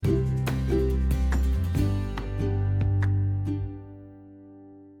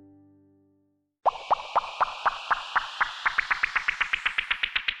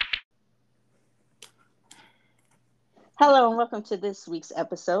Hello and welcome to this week's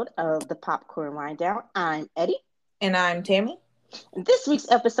episode of the Popcorn Wind Down. I'm Eddie. And I'm Tammy. And this week's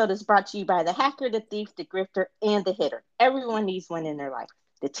episode is brought to you by the hacker, the thief, the grifter, and the hitter. Everyone needs one in their life.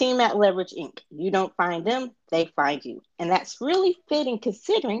 The team at Leverage Inc. You don't find them, they find you. And that's really fitting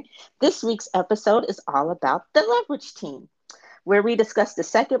considering this week's episode is all about the Leverage team, where we discuss the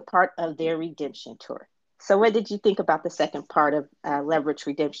second part of their redemption tour. So, what did you think about the second part of Leverage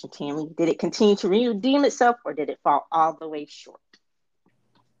Redemption, Tammy? Did it continue to redeem itself, or did it fall all the way short?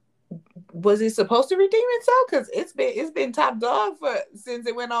 Was it supposed to redeem itself? Because it's been top dog for since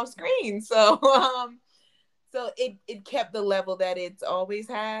it went off screen. So it kept the level that it's always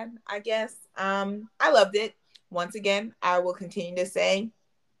had, I guess. I loved it. Once again, I will continue to say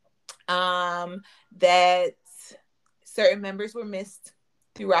that certain members were missed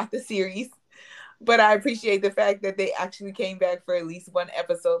throughout the series. But I appreciate the fact that they actually came back for at least one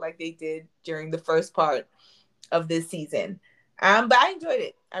episode like they did during the first part of this season. But I enjoyed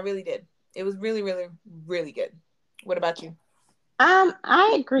it. I really did. It was really, really, really good. What about you?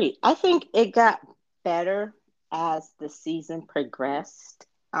 I agree. I think it got better as the season progressed.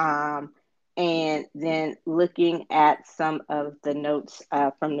 And then looking at some of the notes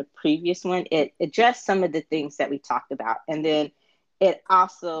from the previous one, it addressed some of the things that we talked about. And then it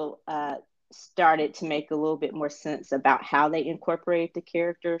also started to make a little bit more sense about how they incorporate the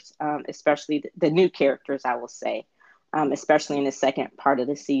characters, especially the new characters, I will say, especially in the second part of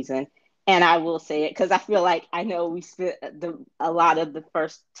the season. And I will say it because I feel like I know we spent a lot of the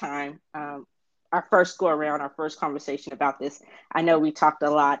first time, our first go around, our first conversation about this. I know we talked a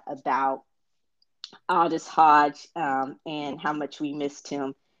lot about Aldous Hodge and how much we missed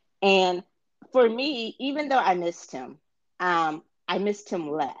him. And for me, even though I missed him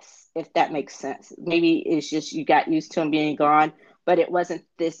less, if that makes sense. Maybe it's just you got used to him being gone, but it wasn't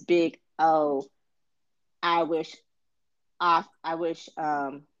this big, oh, I wish I wish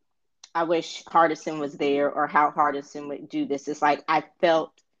Hardison was there or how Hardison would do this. It's like I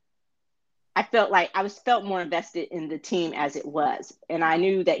felt like I was felt more invested in the team as it was. And I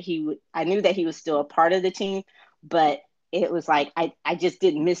knew that he was still a part of the team, but it was like I just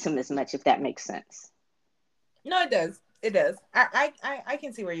didn't miss him as much, if that makes sense. No, it does. It does. I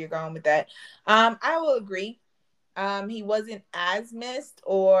can see where you're going with that. I will agree. He wasn't as missed,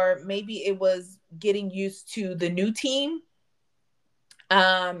 or maybe it was getting used to the new team.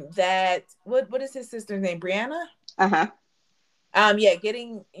 That what is his sister's name? Brianna? Uh-huh. Yeah,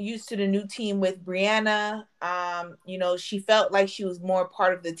 getting used to the new team with Brianna. She felt like she was more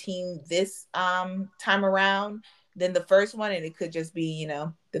part of the team this time around than the first one, and it could just be,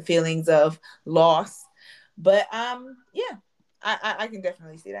 the feelings of loss. But yeah, I can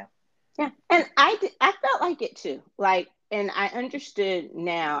definitely see that. Yeah, and I felt like it too. Like, and I understood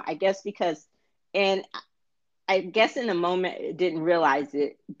now, I guess because, and I guess in the moment I didn't realize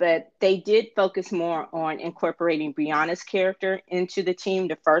it, but they did focus more on incorporating Brianna's character into the team.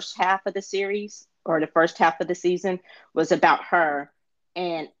 The first half of the series or the first half of the season was about her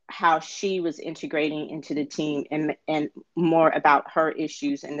and how she was integrating into the team, and more about her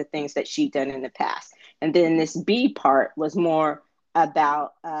issues and the things that she'd done in the past. And then this B part was more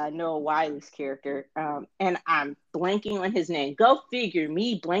about Noah Wiley's character. And I'm blanking on his name. Go figure,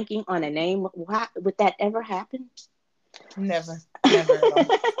 me blanking on a name. Why would that ever happen? Never, never at all.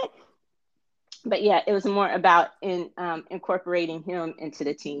 But yeah, it was more about incorporating him into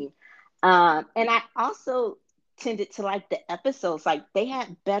the team. And I also tended to like the episodes. Like, they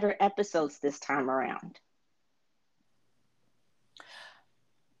had better episodes this time around.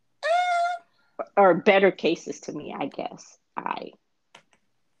 Or better cases to me, I guess. I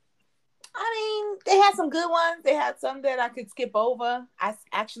mean, they had some good ones. They had some that I could skip over. I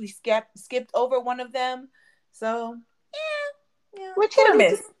actually skipped over one of them. So yeah. Which Hit one or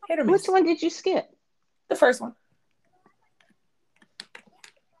did miss. you, Hit or which miss. one did you skip? The first one.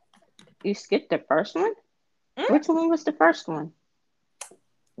 You skipped the first one? Mm? Which one was the first one?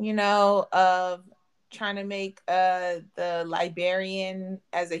 Of trying to make the librarian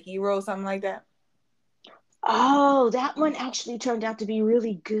as a hero, something like that. Oh, that one actually turned out to be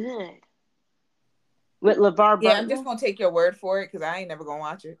really good. With LeVar Yeah, I'm just Burton? gonna take your word for it because I ain't never gonna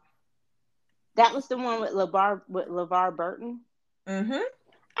watch it. That was the one with LeVar Burton? Mm-hmm.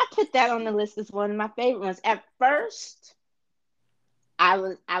 I put that on the list as one of my favorite ones. At first, I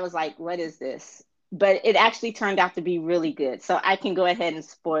was like, what is this? But it actually turned out to be really good. So I can go ahead and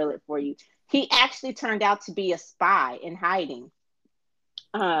spoil it for you. He actually turned out to be a spy in hiding.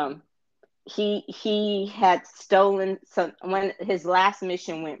 Um, he had stolen some when his last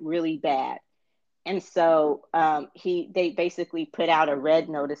mission went really bad, and so they basically put out a red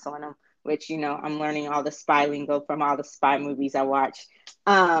notice on him which I'm learning all the spy lingo from all the spy movies I watch.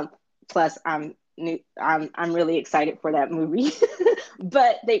 Um, Plus, I'm really excited for that movie.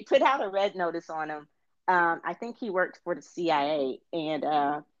 But they put out a red notice on him. I think he worked for the CIA,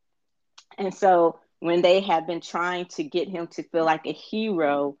 and so when they have been trying to get him to feel like a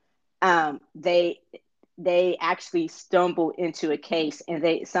hero, they actually stumble into a case, and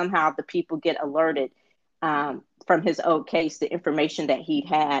they somehow the people get alerted from his old case, the information that he'd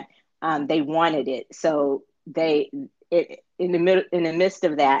had. They wanted it, so in the middle, in the midst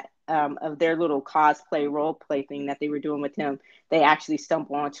of that, of their little cosplay role play thing that they were doing with him, they actually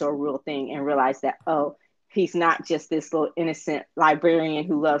stumble onto a real thing and realize that, oh, he's not just this little innocent librarian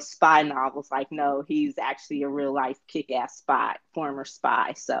who loves spy novels. Like, no, he's actually a real life kick ass spy, former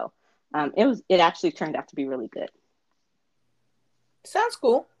spy. So it actually turned out to be really good. Sounds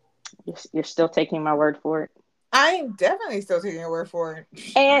cool. You're still taking my word for it. I am definitely still taking your word for it.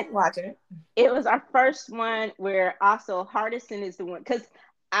 And I'm watching it. it was our first one where also Hardison is the one, because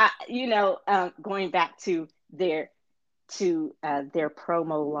going back to their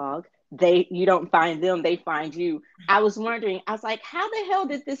promo log, you don't find them, they find you. I was wondering, I was like, how the hell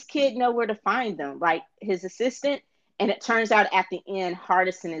did this kid know where to find them, like his assistant? And it turns out at the end,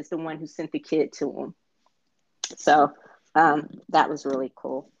 Hardison is the one who sent the kid to him. So that was really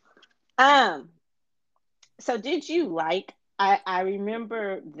cool. um so did you like, I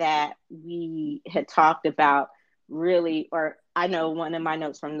remember that we had talked about, really, or I know one of my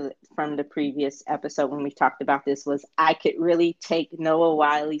notes from the previous episode when we talked about this was, I could really take Noah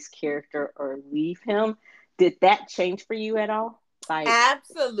Wiley's character or leave him. Did that change for you at all? Like,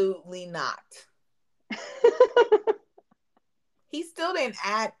 Absolutely not. He still didn't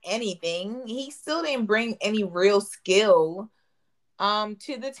add anything. He still didn't bring any real skill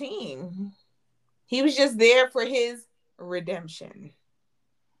to the team. He was just there for his redemption.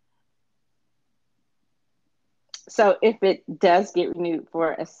 so if it does get renewed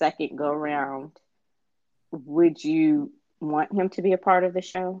for a second go round, would you want him to be a part of the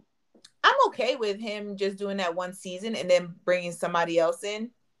show? I'm okay with him just doing that one season and then bringing somebody else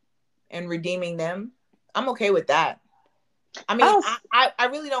in and redeeming them. I'm okay with that. I mean, Oh, I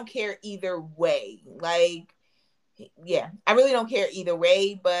really don't care either way. Like, yeah, I really don't care either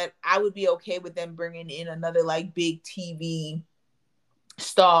way, but I would be okay with them bringing in another like big TV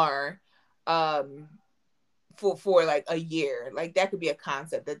star um for like a year. Like that could be a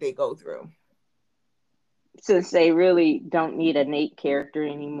concept that they go through. since they really don't need a Nate character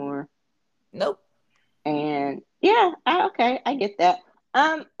anymore. Nope. And yeah, okay, I get that.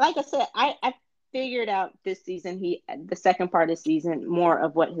 Like I said, I figured out this season, the second part of the season, more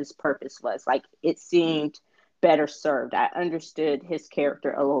of what his purpose was. Like, it seemed better served. I understood his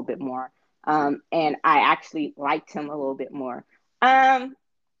character a little bit more. And I actually liked him a little bit more. Um,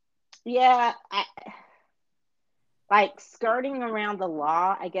 yeah, like skirting around the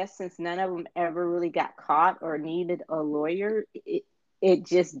law, I guess, since none of them ever really got caught or needed a lawyer, it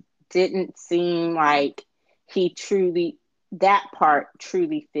just didn't seem like he truly, that part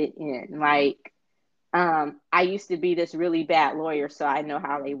truly fit in. Like, I used to be this really bad lawyer, so I know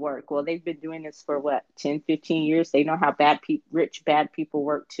how they work. Well, they've been doing this for what, 10, 15 years. They know how rich, bad people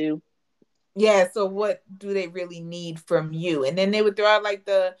work too. Yeah, so what do they really need from you? And then they would throw out like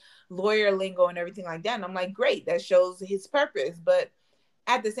the lawyer lingo and everything like that. And I'm like, great, that shows his purpose. But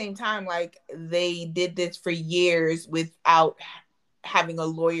at the same time, like they did this for years without having a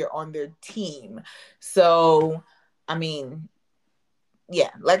lawyer on their team. So, I mean, yeah,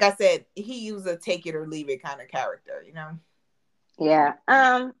 like I said, he was a take it or leave it kind of character, you know? Yeah.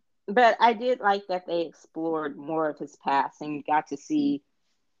 But I did like that they explored more of his past and you got to see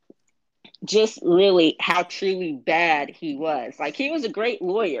just really how truly bad he was. Like, he was a great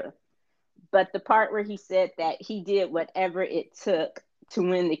lawyer, but the part where he said that he did whatever it took to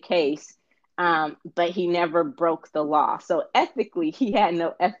win the case, but he never broke the law. So ethically, he had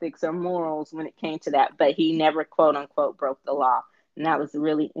no ethics or morals when it came to that, but he never, quote unquote, broke the law. And that was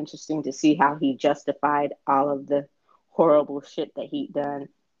really interesting to see how he justified all of the horrible shit that he'd done.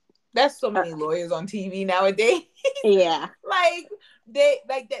 That's so Uh, many lawyers on TV nowadays. yeah, Like they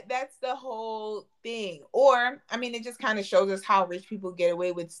like that's the whole thing. Or I mean it just kind of shows us how rich people get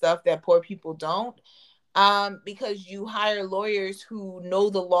away with stuff that poor people don't. Because you hire lawyers who know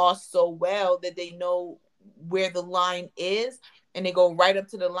the law so well that they know where the line is and they go right up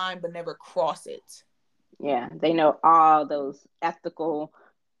to the line but never cross it. yeah, they know all those ethical,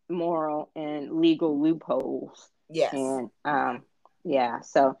 moral, and legal loopholes. Yes. And yeah,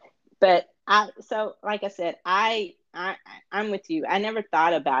 so, but like I said, I'm with you. I never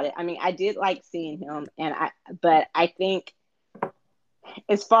thought about it. I mean, I did like seeing him, but I think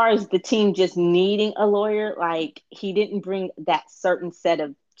as far as the team just needing a lawyer, like he didn't bring that certain set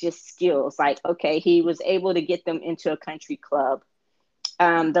of just skills. Like, okay, he was able to get them into a country club.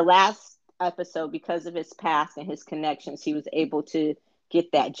 The last episode, because of his past and his connections, he was able to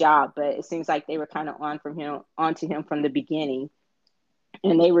get that job. But it seems like they were kind of onto him from the beginning,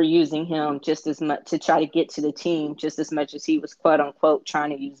 and they were using him just as much to try to get to the team, just as much as he was quote unquote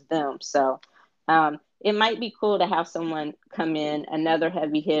trying to use them. So it might be cool to have someone come in, another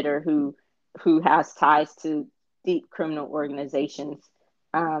heavy hitter who has ties to deep criminal organizations,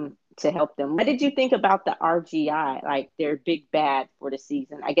 to help them. What did you think about the RGI, like their big bad for the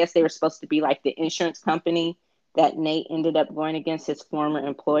season? I guess they were supposed to be like the insurance company that Nate ended up going against his former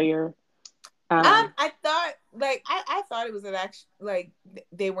employer. I thought like I thought it was an actual like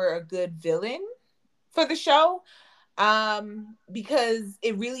they were a good villain for the show. Because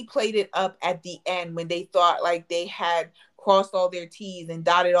it really played it up at the end when they thought like they had crossed all their T's and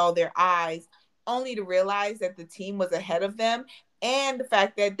dotted all their I's, only to realize that the team was ahead of them, and the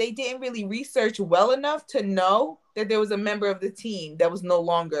fact that they didn't really research well enough to know that there was a member of the team that was no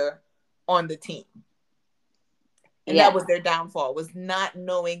longer on the team. And that Yeah, was their downfall, was not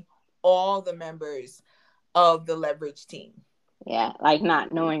knowing all the members of the leverage team. yeah, like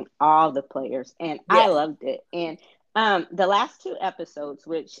not knowing all the players, and I Yes. loved it. And the last two episodes,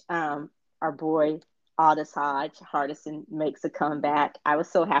 which our boy Aldous Hodge Hardison makes a comeback. I was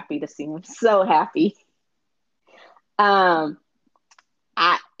so happy to see him, so happy. Um,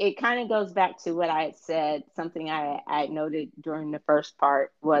 I it kind of goes back to what I had said. Something I noted during the first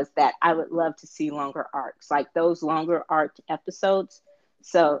part was that I would love to see longer arcs, like those longer arc episodes.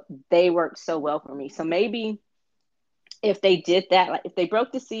 So they work so well for me. So maybe if they did that, like if they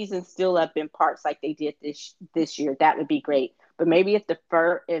broke the season still up in parts like they did this year, that would be great. But maybe if the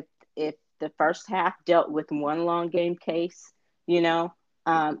first half dealt with one long game case, you know,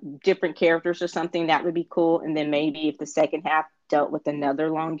 different characters or something, that would be cool. And then maybe if the second half dealt with another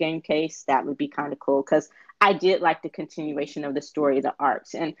long game case, that would be kind of cool. Because I did like the continuation of the story of the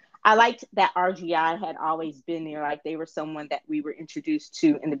arcs, and I liked that RGI had always been there. Like they were someone that we were introduced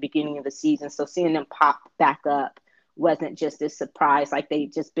to in the beginning of the season. So seeing them pop back up wasn't just this surprise, like they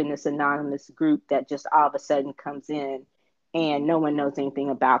just been this anonymous group that just all of a sudden comes in and no one knows anything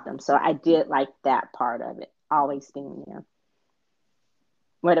about them. So I did like that part of it, always being there.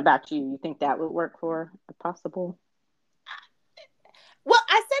 What about you? You think that would work for a possible? Well,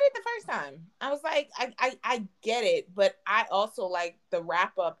 I said it the first time. I was like, I get it, but I also like the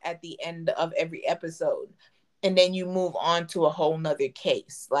wrap up at the end of every episode. And then you move on to a whole nother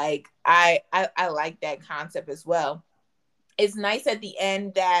case. Like I like that concept as well. It's nice at the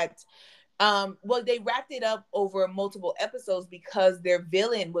end that well, they wrapped it up over multiple episodes because their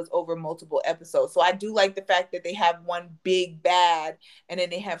villain was over multiple episodes. So I do like the fact that they have one big bad and then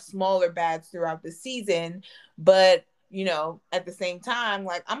they have smaller bads throughout the season. But at the same time,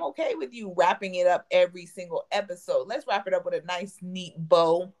 like I'm okay with you wrapping it up every single episode. Let's wrap it up with a nice, neat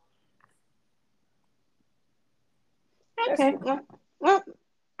bow. That's Okay, well,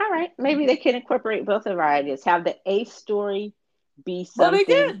 all right. Maybe they can incorporate both of our ideas. Have the A story be well, they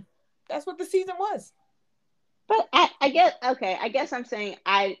something, did. That's what the season was. but I guess okay. I guess I'm saying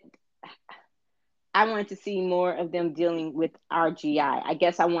I wanted to see more of them dealing with RGI. I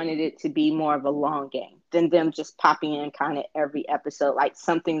guess I wanted it to be more of a long game than them just popping in kind of every episode, like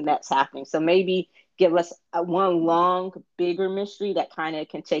something that's happening. So maybe give us one long, bigger mystery that kind of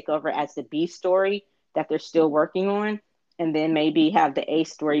can take over as the B story that they're still working on. And then maybe have the A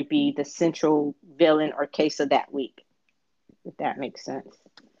story be the central villain or case of that week, if that makes sense.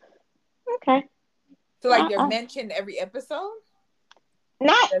 Okay. So like I, they're I, mentioned every episode.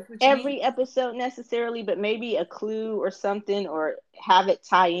 Not That's what you mean. every episode necessarily, but maybe a clue or something, or have it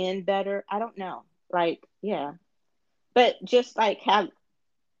tie in better. I don't know. Like, yeah. But just like have,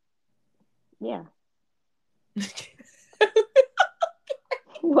 yeah.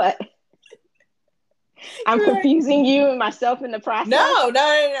 What? I'm You're like, confusing you and myself in the no, process. no,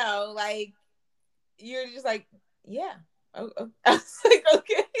 no, no. Like you're just like, yeah. I was like,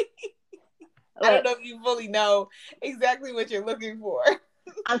 okay. I don't Look, know if you fully know exactly what you're looking for.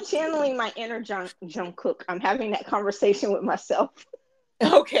 I'm channeling my inner John Cook. I'm having that conversation with myself.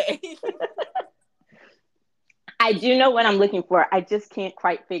 Okay. I do know what I'm looking for. I just can't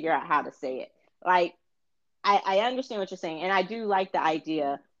quite figure out how to say it. Like, I understand what you're saying, and I do like the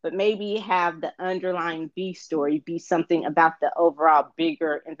idea, but maybe have the underlying B story be something about the overall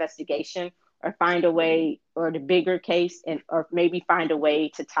bigger investigation, or find a way, or the bigger case, and or maybe find a way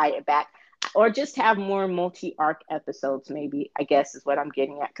to tie it back, or just have more multi arc episodes. Maybe I guess is what I'm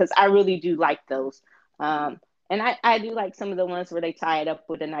getting at, because I really do like those. And I do like some of the ones where they tie it up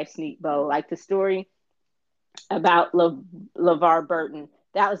with a nice, neat bow. Like the story about LeVar Burton.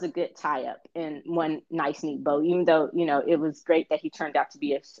 That was a good tie up in one nice, neat bow. Even though, it was great that he turned out to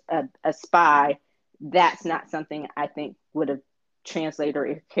be a spy, that's not something I think would have translated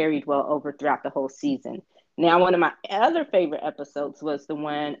or carried well over throughout the whole season. Now, one of my other favorite episodes was the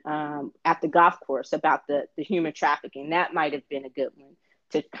one at the golf course about the human trafficking. That might have been a good one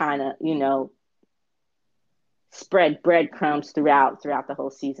to kind of, spread breadcrumbs throughout the whole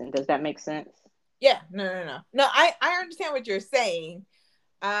season. Does that make sense? Yeah, no. I understand what you're saying.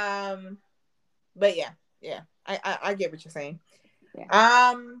 Um, but yeah, I get what you're saying.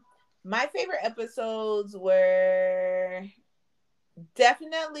 Yeah. My favorite episodes were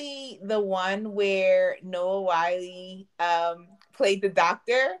definitely the one where Noah Wiley played the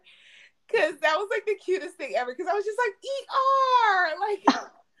doctor, because that was like the cutest thing ever. Because I was just like, ER, like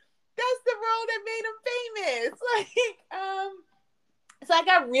that's the role that made him famous. Like, so I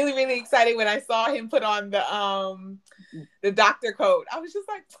got really, really excited when I saw him put on the doctor coat. I was just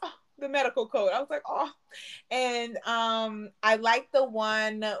like, oh, the medical coat. I was like, oh. And I like the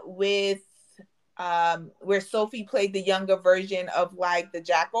one with where Sophie played the younger version of like the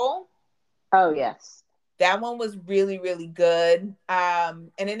Jackal. Oh yes. That one was really, really good.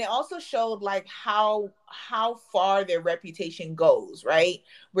 And then it also showed like how far their reputation goes, right?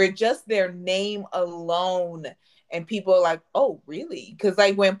 Where just their name alone, and people are like, oh, really? Because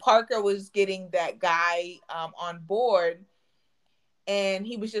like when Parker was getting that guy on board, and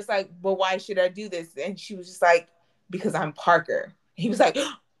he was just like, well, why should I do this? And she was just like, because I'm Parker. He was like,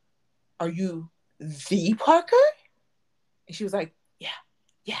 are you the Parker? And she was like, yeah,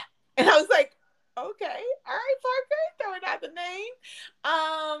 yeah. And I was like, okay, all right, Parker, throwing out the name.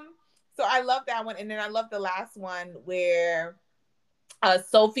 So I love that one. And then I love the last one where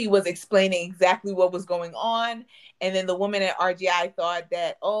Sophie was explaining exactly what was going on. And then the woman at RGI thought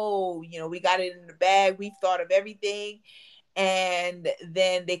that, oh, we got it in the bag. We've thought of everything. And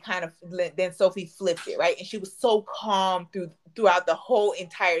then then Sophie flipped it, right? And she was so calm throughout the whole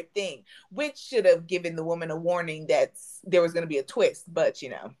entire thing, which should have given the woman a warning that there was going to be a twist. But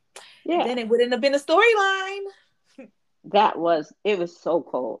Yeah. then it wouldn't have been a storyline. It was so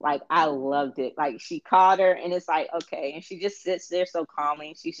cool. Like I loved it. Like she caught her and it's like, okay. And she just sits there so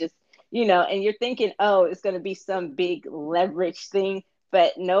calmly. She's just, and you're thinking, oh, it's going to be some big leverage thing.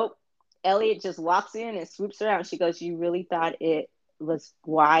 But nope. Elliot just walks in and swoops around. She goes, you really thought it was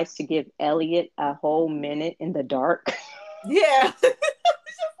wise to give Elliot a whole minute in the dark? Yeah. It's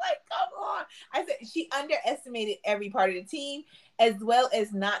just like, come on. I said she underestimated every part of the team, as well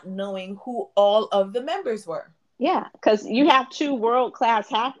as not knowing who all of the members were. Yeah, because you have two world class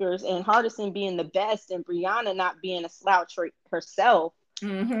hackers, and Hardison being the best, and Brianna not being a slouch herself.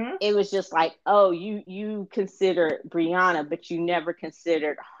 Mm-hmm. It was just like, oh, you considered Brianna, but you never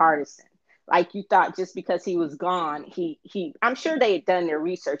considered Hardison. Like you thought just because he was gone, he I'm sure they had done their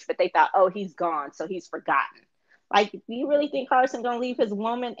research, but they thought, oh, he's gone, so he's forgotten. Like, do you really think Hardison gonna leave his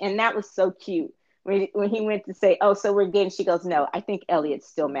woman? And that was so cute when he went to say, oh, so we're getting. She goes, no, I think Elliot's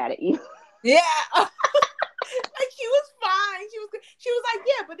still mad at you. Yeah. Like she was fine. She was good. She was like,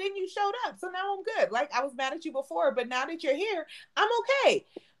 yeah, but then you showed up, so now I'm good. Like I was mad at you before, but now that you're here, I'm okay.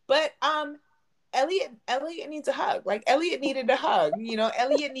 But Elliot needs a hug. Like Elliot needed a hug.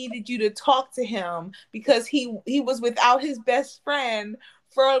 Elliot needed you to talk to him because he was without his best friend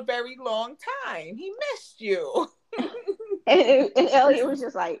for a very long time. He missed you. And Elliot was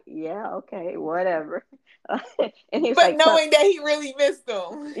just like, yeah, okay, whatever. And he was But like, so knowing that he really missed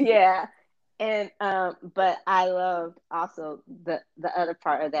them. yeah. And but I loved also the other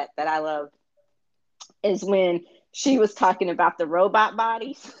part of that I loved is when she was talking about the robot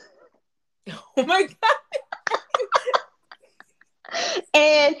bodies. Oh my god.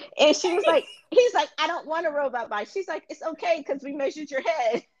 And she was like, he's like, I don't want a robot body. She's like, it's okay because we measured your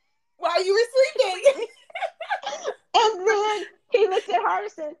head. While you were sleeping. And then he looked at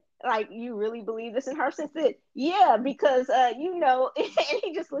Hardison like, you really believe this? And Hardison said, yeah, because and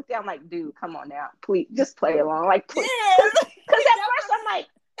he just looked down like, dude, come on now, please, just play along, like, please. Yeah. Because at first I'm like,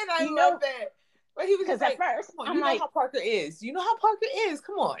 and I love that. But he was just like, at first, come on, I'm you know like, how Parker is. You know how Parker is.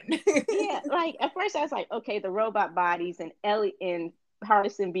 Come on. yeah, like at first I was like, okay, the robot bodies and Ellie and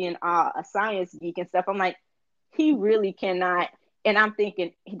Hardison being a science geek and stuff. I'm like, he really cannot. And I'm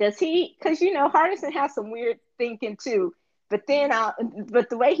thinking, does he? Because Hardison has some weird thinking too. But then, but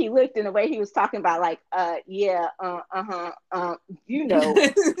the way he looked and the way he was talking about, like, yeah, and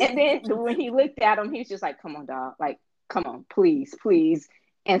then when he looked at him, he's just like, come on, dog, like, come on, please, please.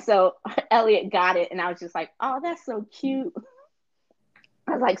 And so Elliot got it, and I was just like, oh, that's so cute.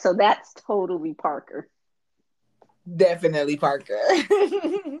 I was like, so that's totally Parker. Definitely Parker.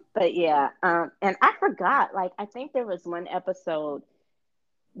 But yeah, and I forgot, like, I think there was one episode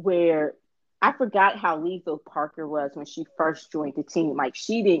where I forgot how lethal Parker was when she first joined the team. Like,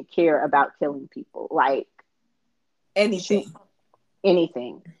 she didn't care about killing people. Like, she, Anything.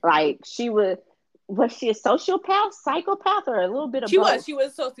 anything. Like, was she a sociopath, psychopath, or a little bit of She was. both? She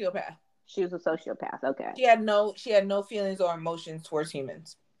was a sociopath. She was a sociopath. Okay. She had no feelings or emotions towards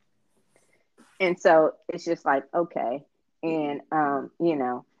humans. And so it's just like, okay. And,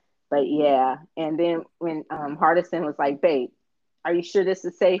 but yeah. And then when Hardison was like, babe, are you sure this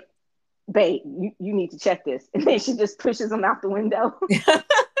is safe? Babe, you need to check this. And then she just pushes him out the window.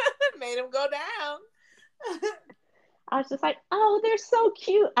 Made him go down. I was just like, oh, they're so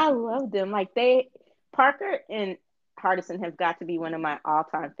cute. I love them. Like, Parker and Hardison have got to be one of my all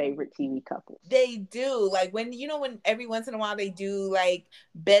time favorite TV couples. They do. Like when every once in a while they do like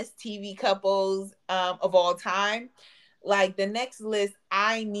best TV couples of all time. Like the next list,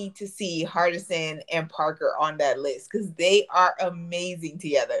 I need to see Hardison and Parker on that list because they are amazing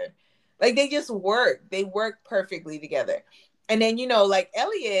together. Like they just work. They work perfectly together. And then like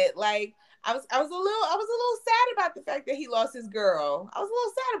Elliot, like I was a little sad about the fact that he lost his girl. I was a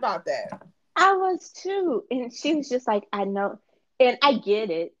little sad about that. I was too. And she was just like, I know. And I get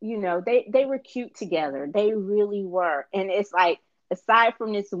it. They were cute together. They really were. And it's like, aside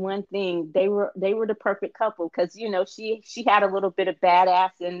from this one thing, they were the perfect couple because she had a little bit of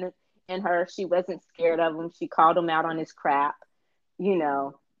badass in her. She wasn't scared of him. She called him out on his crap, you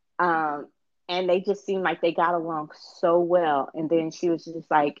know. Um, and they just seemed like they got along so well. And then she was just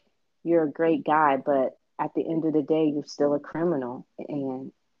like, you're a great guy, but at the end of the day, you're still a criminal.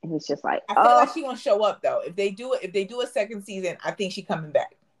 And it was just like, I feel like oh, she gonna show up though. If they do a second season, I think she coming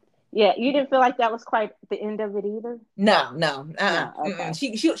back. yeah. You didn't feel like that was quite the end of it either? No, no, No, okay.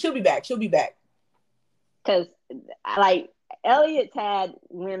 she'll be back. She'll be back. Because, like, Elliot's had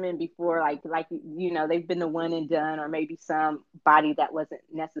women before, they've been the one and done, or maybe somebody that wasn't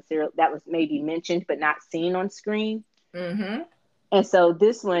necessarily, that was maybe mentioned but not seen on screen. Mm-hmm. And so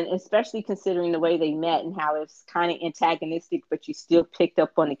this one, especially considering the way they met and how it's kind of antagonistic, but you still picked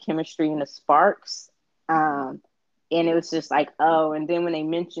up on the chemistry and the sparks. Um, and it was just like, oh, and then when they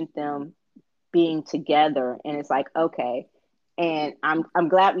mentioned them being together, and it's like, okay. And I'm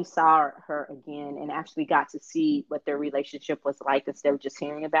glad we saw her again and actually got to see what their relationship was like instead of just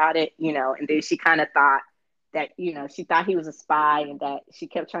hearing about it. And then she kind of thought that, she thought he was a spy, and that she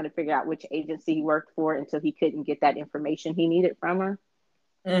kept trying to figure out which agency he worked for until he couldn't get that information he needed from her.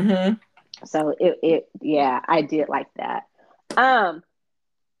 Mm-hmm. So yeah, I did like that. Um,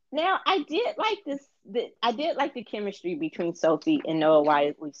 Now I did like this. I did like the chemistry between Sophie and Noah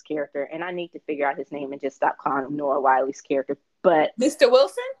Wiley's character, and I need to figure out his name and just stop calling him Noah Wiley's character. But Mr.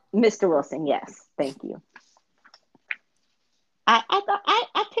 Wilson. Mr. Wilson, yes, thank you. I thought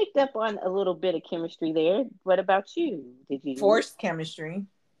I picked up on a little bit of chemistry there. What about you? Did you Forced chemistry.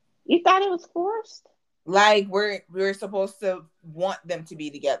 you thought it was forced? Like we're supposed to want them to be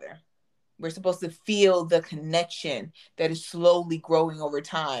together. We're supposed to feel the connection that is slowly growing over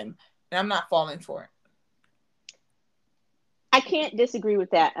time. And I'm not falling for it. I can't disagree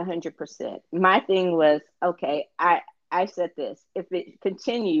with that 100%. My thing was, okay, I said this. If it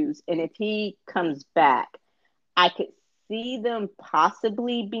continues and if he comes back, I could see them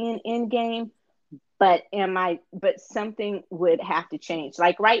possibly being in game, but something would have to change.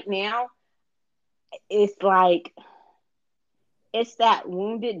 Like right now, it's like it's that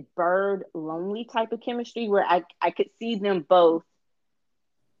wounded bird lonely type of chemistry where I could see them both.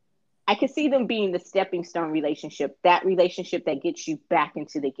 I could see them being the stepping stone relationship, that relationship that gets you back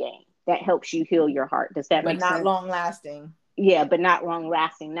into the game, that helps you heal your heart. Does that But make not sense? long lasting. Yeah, but not long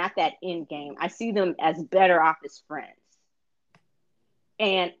lasting, not that end game. I see them as better off as friends.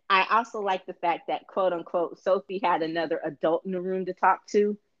 And I also like the fact that, quote unquote, Sophie had another adult in the room to talk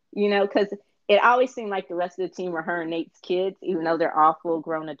to, because it always seemed like the rest of the team were her and Nate's kids, even though they're all full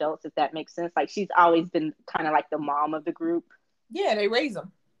grown adults, if that makes sense. Like she's always been kind of like the mom of the group. Yeah, they raise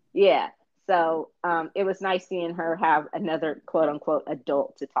them. Yeah. So it was nice seeing her have another quote unquote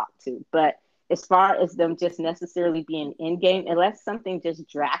adult to talk to. But as far as them just necessarily being in game, unless something just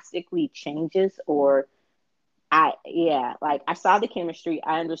drastically changes, or like I saw the chemistry,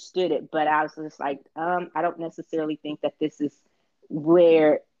 I understood it, but I was just like, I don't necessarily think that this is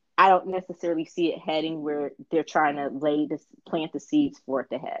where I don't necessarily see it heading where they're trying to plant the seeds for it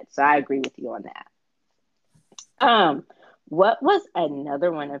to head. So I agree with you on that. What was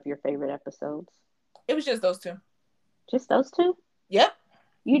another one of your favorite episodes? It was just those two. Just those two? Yep.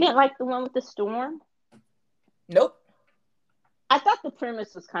 You didn't like the one with the storm? Nope. I thought the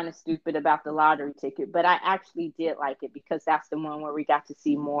premise was kind of stupid about the lottery ticket, but I actually did like it because that's the one where we got to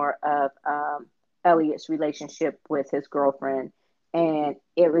see more of Elliot's relationship with his girlfriend, and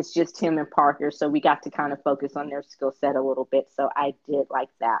it was just him and Parker, so we got to kind of focus on their skill set a little bit. So I did like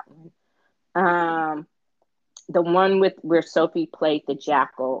that one. The one with where Sophie played the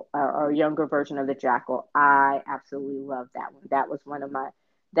Jackal, or younger version of the Jackal, I absolutely love that one. That was one of my,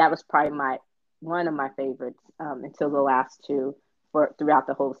 that was probably my one of my favorites until the last two. For throughout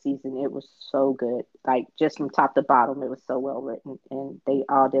the whole season, it was so good. Like just from top to bottom, it was so well written, and they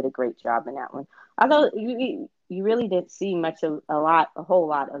all did a great job in that one. Although you really didn't see much of a whole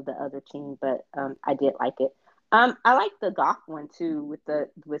lot of the other team, but I did like it. I like the goth one too, with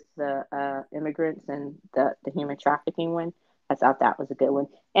the immigrants and the human trafficking one. I thought that was a good one,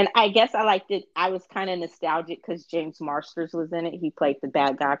 and I guess I liked it. I was kind of nostalgic because James Marsters was in it. He played the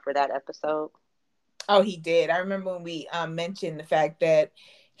bad guy for that episode. Oh, he did. I remember when we mentioned the fact that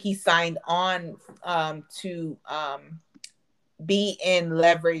he signed on to be in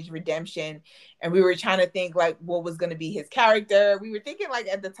Leverage Redemption, and we were trying to think like what was going to be his character. We were thinking like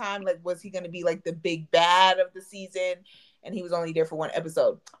at the time, like was he going to be like the big bad of the season, and he was only there for one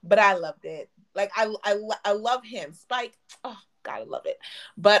episode. But I loved it. Like I love him. Spike, oh god, I love it.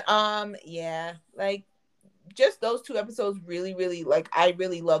 But yeah, like just those two episodes really like I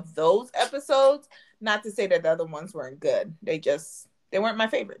really love those episodes. Not to say that the other ones weren't good. They weren't my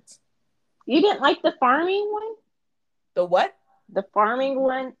favorites. You didn't like the farming one? The what? The farming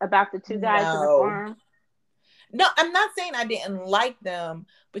one about the two guys in the No. farm? No, I'm not saying I didn't like them,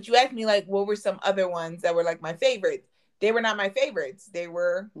 but you asked me like what were some other ones that were like my favorites. They were not my favorites. They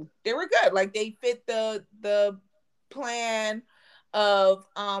were good. Like they fit the plan of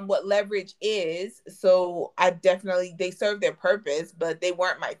what Leverage is. So I definitely they served their purpose, but they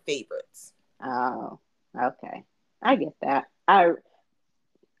weren't my favorites. Oh, okay. I get that.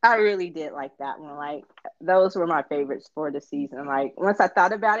 I really did like that one. Like those were my favorites for the season. Like once I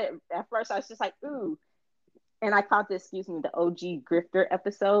thought about it, at first I was just like, ooh. And I caught the the OG Grifter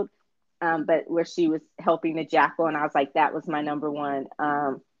episode, but where she was helping the Jackal, and I was like, that was my number one.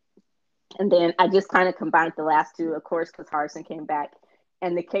 And then I just kind of combined the last two, of course, because Harrison came back.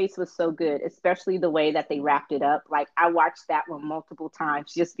 And the case was so good, especially the way that they wrapped it up. Like I watched that one multiple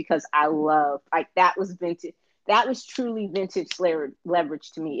times just because I love, like that was vintage. That was truly vintage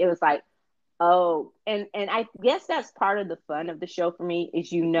leverage to me. It was like, oh, and I guess that's part of the fun of the show for me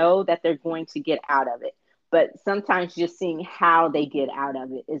is you know that they're going to get out of it, but sometimes just seeing how they get out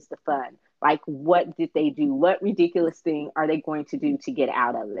of it is the fun. Like, what did they do? What ridiculous thing are they going to do to get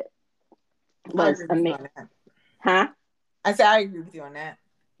out of it? I Was agree with you amazing, on that. huh? I said I agree with you on that.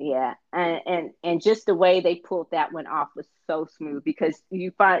 Yeah, and just the way they pulled that one off was so smooth because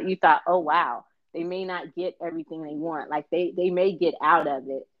you thought, oh wow, they may not get everything they want, like they may get out of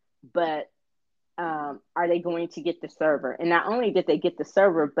it, but are they going to get the server? And not only did they get the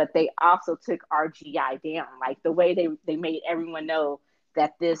server, but they also took RGI down. Like the way they made everyone know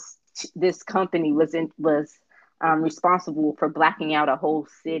that this company was responsible for blacking out a whole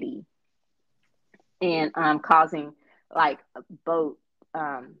city and causing like a boat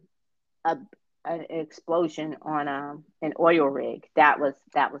um, a an explosion on an oil rig. That was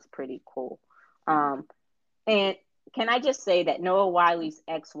pretty cool. Um, and can I just say that Noah Wiley's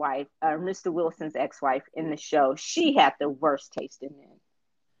ex-wife, Mr. Wilson's ex-wife in the show, she had the worst taste in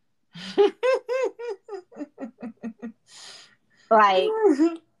men. Like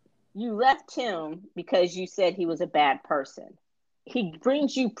you left him because you said he was a bad person. He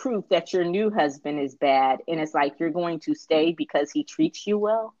brings you proof that your new husband is bad, and it's like you're going to stay because he treats you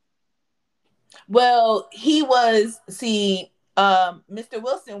well. Well, Mr.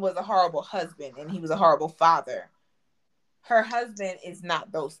 Wilson was a horrible husband and he was a horrible father. Her husband is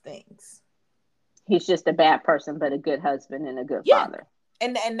not those things. He's just a bad person, but a good husband and a good Yeah. father.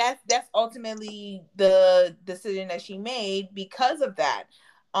 And that's ultimately the decision that she made because of that.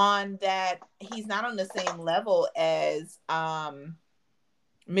 On that he's not on the same level as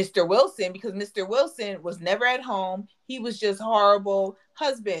Mr. Wilson because Mr. Wilson was never at home. He was just horrible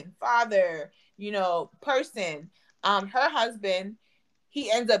husband, father, person. Her husband,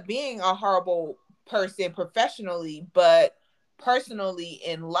 he ends up being a horrible person professionally, but personally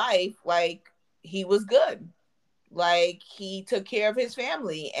in life, like he was good. Like he took care of his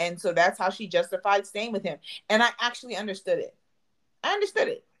family. And so that's how she justified staying with him. And I actually understood it. I understood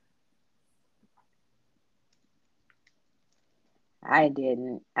it. I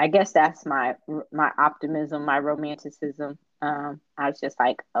didn't. I guess that's my optimism, my romanticism. I was just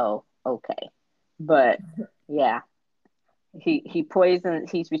like, oh, okay, but yeah. He poisoned.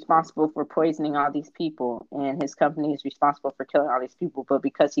 He's responsible for poisoning all these people, and his company is responsible for killing all these people. But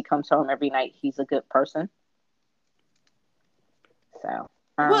because he comes home every night, he's a good person. So,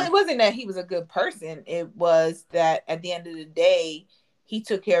 Well, it wasn't that he was a good person. It was that at the end of the day, he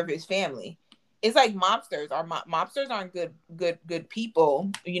took care of his family. It's like mobsters. Mobsters aren't good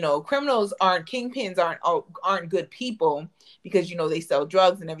people. You know, criminals aren't kingpins aren't good people because they sell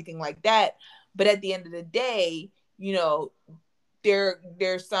drugs and everything like that. But at the end of the day, you know,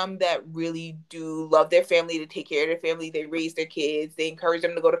 there's some that really do love their family, to take care of their family. They raise their kids. They encourage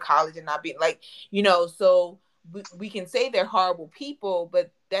them to go to college and not be like, so we can say they're horrible people,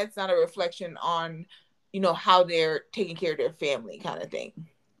 but that's not a reflection on, how they're taking care of their family kind of thing.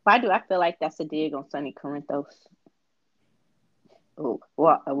 why do I feel like that's a dig on Sonny Corinthos? Oh,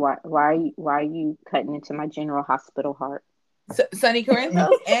 why are you cutting into my General Hospital heart? Sonny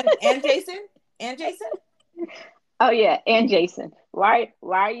Corinthos and Jason and Jason. Oh yeah, and Jason. Why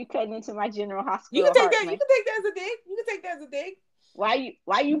are you cutting into my General You can Hospital take heart, that. You man? can take that as a dig. You can take that as a dig.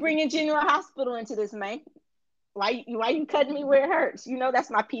 Why you bringing General Hospital into this, man? Why you cutting me where it hurts? You know that's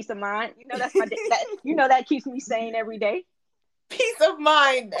my peace of mind. You know that's that keeps me sane every day. Peace of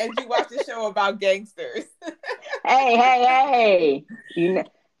mind as you watch a show about gangsters. Hey.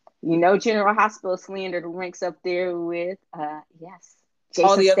 General Hospital slander ranks up there with yes,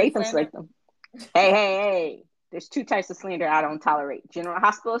 All Jason the other Statham slander. slander. Hey. There's two types of slander I don't tolerate: General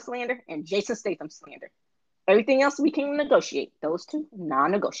Hospital slander and Jason Statham slander. Everything else we can negotiate. Those two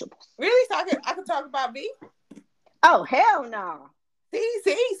non-negotiables. Really? So I could talk about B. Oh hell no.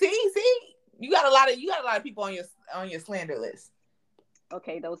 See. You got a lot of people on your slander list.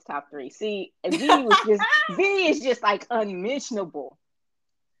 Okay, those top three. See, V is just like unmentionable.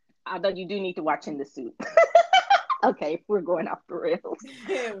 Although you do need to watch In the Suit. Okay, we're going off the rails.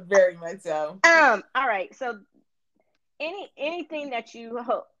 Very much so. All right. So anything that you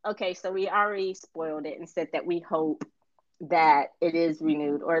hope. Okay, so we already spoiled it and said that we hope that it is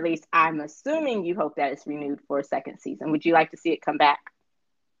renewed, or at least I'm assuming you hope that it's renewed for a second season. Would you like to see it come back?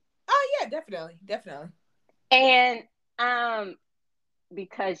 Oh yeah, definitely. And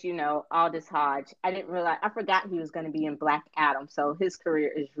because Aldous Hodge, I forgot he was going to be in Black Adam, so his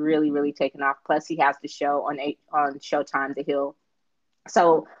career is really really taking off. Plus, he has the show on Showtime, The Hill.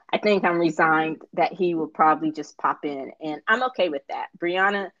 So I think I'm resigned that he will probably just pop in, and I'm okay with that.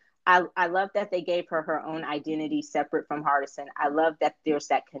 Brianna, I love that they gave her her own identity separate from Hardison. I love that there's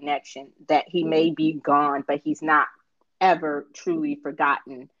that connection, that he may be gone, but he's not ever truly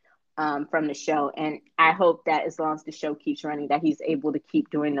forgotten from the show. And I hope that as long as the show keeps running, that he's able to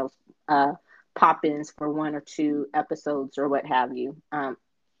keep doing those pop-ins for one or two episodes or what have you.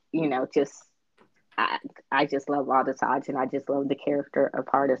 Just I, I just love Aldous Hodge, and I just love the character of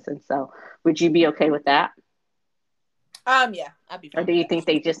Hardison. So, would you be okay with that, Yeah, I'd be or fine do with you that. think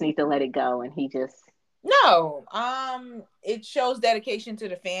they just need to let it go and he just? No, it shows dedication to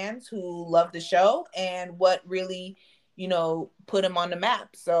the fans who love the show and what really, put him on the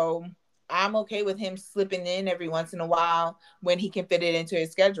map. So I'm okay with him slipping in every once in a while when he can fit it into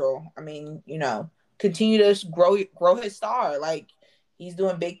his schedule. I mean, continue to grow his star. Like he's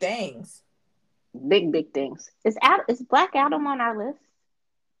doing big things. Big things. Is Black Adam on our list?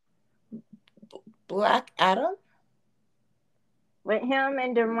 Black Adam. With him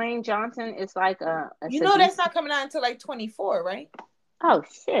and Dwayne Johnson, it's like a That's seduce. not coming out until like 24, right? Oh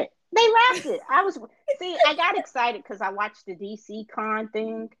shit! They wrapped it. I got excited because I watched the DC Con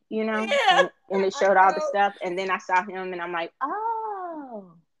thing, Yeah, and it I showed all the know. stuff, and then I saw him, and I'm like,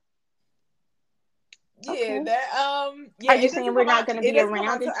 oh, Yeah, okay. yeah, Are you it doesn't saying we're come not out. going to It be doesn't come out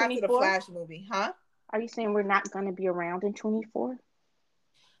around in until after the 24? Flash movie, huh? Are you saying we're not going to be around in 24?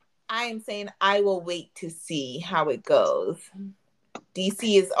 I am saying I will wait to see how it goes.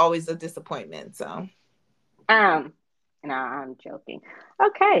 DC is always a disappointment, so. Um, no, I'm joking.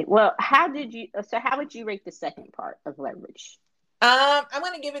 Okay, well, how would you rate the second part of Leverage? I'm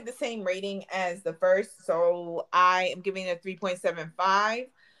gonna give it the same rating as the first, so I am giving it a 3.75.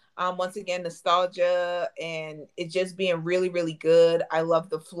 Once again, nostalgia and it just being really, really good. I love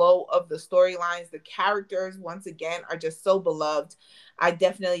the flow of the storylines. The characters, once again, are just so beloved. I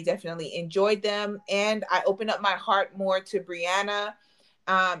definitely enjoyed them, and I opened up my heart more to Brianna.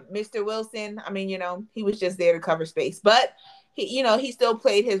 Mr. Wilson, I mean, he was just there to cover space, but he still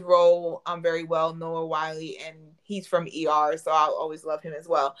played his role very well. Noah Wiley, and he's from ER, so I'll always love him as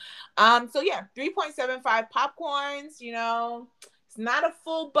well. So yeah, 3.75 popcorns. It's not a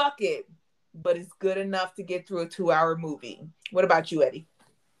full bucket, but it's good enough to get through a 2-hour movie. What about you, Eddie?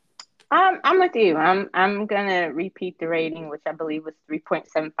 I'm with you. I'm gonna repeat the rating, which I believe was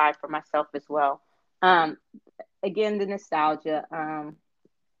 3.75 for myself as well. Um, again, the nostalgia.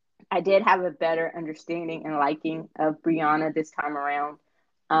 I did have a better understanding and liking of Brianna this time around.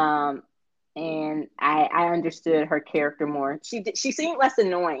 Um, and I understood her character more. She seemed less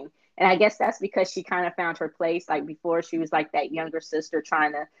annoying. And I guess that's because she kind of found her place. Like before, she was like that younger sister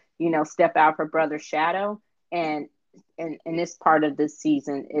trying to, step out of her brother's shadow. And in this part of this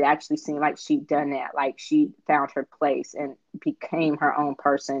season, it actually seemed like she'd done that. Like she found her place and became her own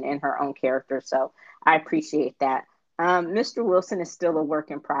person and her own character. So I appreciate that. Mr. Wilson is still a work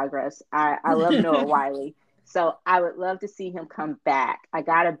in progress. I love Noah Wiley. So I would love to see him come back. I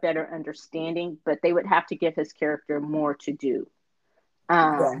got a better understanding, but they would have to give his character more to do.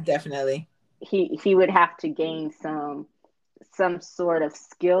 Yeah, Um, definitely. he would have to gain some sort of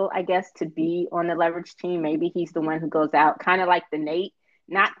skill, I guess, to be on the leverage team. Maybe he's the one who goes out, kind of like the Nate,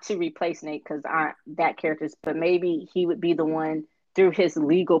 not to replace Nate because that character's, but maybe he would be the one through his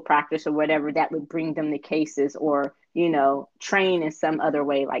legal practice or whatever that would bring them the cases or train in some other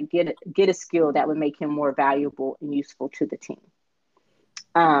way, like get a skill that would make him more valuable and useful to the team.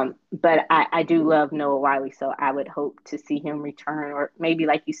 But I do love Noah Wiley, so I would hope to see him return, or maybe,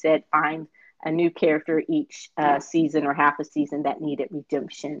 like you said, find a new character each season or half a season that needed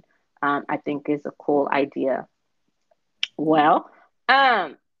redemption. I think is a cool idea. Well,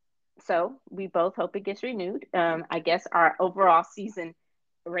 um, so we both hope it gets renewed. I guess our overall season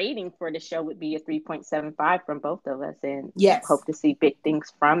rating for the show would be a 3.75 from both of us, and Yes. hope to see big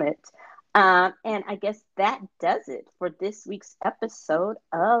things from it. And I guess that does it for this week's episode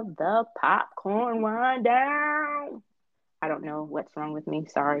of the Popcorn Wind Down. I don't know what's wrong with me.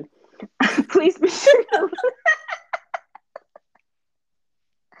 Sorry. Please be sure to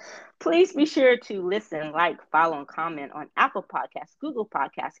Please be sure to listen, like, follow, and comment on Apple Podcasts, Google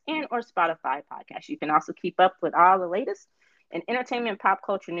Podcasts, and or Spotify Podcasts. You can also keep up with all the latest in entertainment pop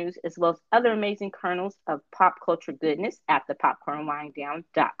culture news, as well as other amazing kernels of pop culture goodness at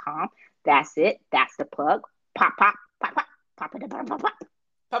thepopcornwinddown.com. That's it. That's the plug. Pop, pop, pop, pop, pop, pop, pop, pop, pop.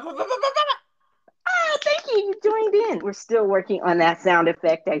 Pa, pa, pa, pa, pa, pa. Oh, thank you. You joined in. We're still working on that sound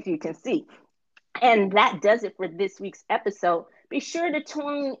effect, as you can see. And that does it for this week's episode. Be sure to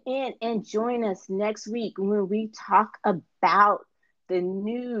tune in and join us next week when we talk about the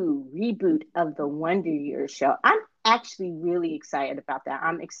new reboot of the Wonder Years show. I'm actually really excited about that.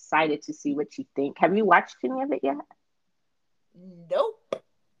 I'm excited to see what you think. Have you watched any of it yet? Nope.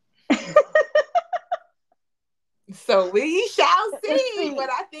 So we shall Let's see see. what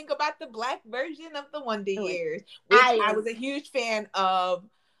I think about the black version of the Wonder Years, which I I am, was a huge fan of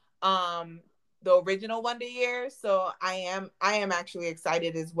um the original Wonder Years. So I am actually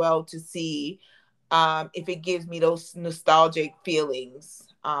excited as well to see if it gives me those nostalgic feelings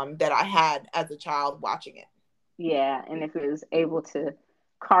that I had as a child watching it. yeah, and if it was able to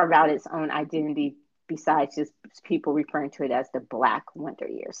carve out its own identity besides just people referring to it as the Black Wonder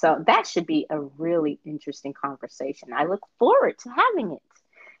Year. So that should be a really interesting conversation. I look forward to having it.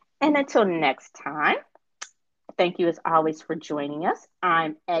 And until next time, thank you as always for joining us.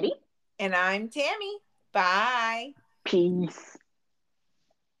 I'm Eddie. And I'm Tammy. Bye. Peace.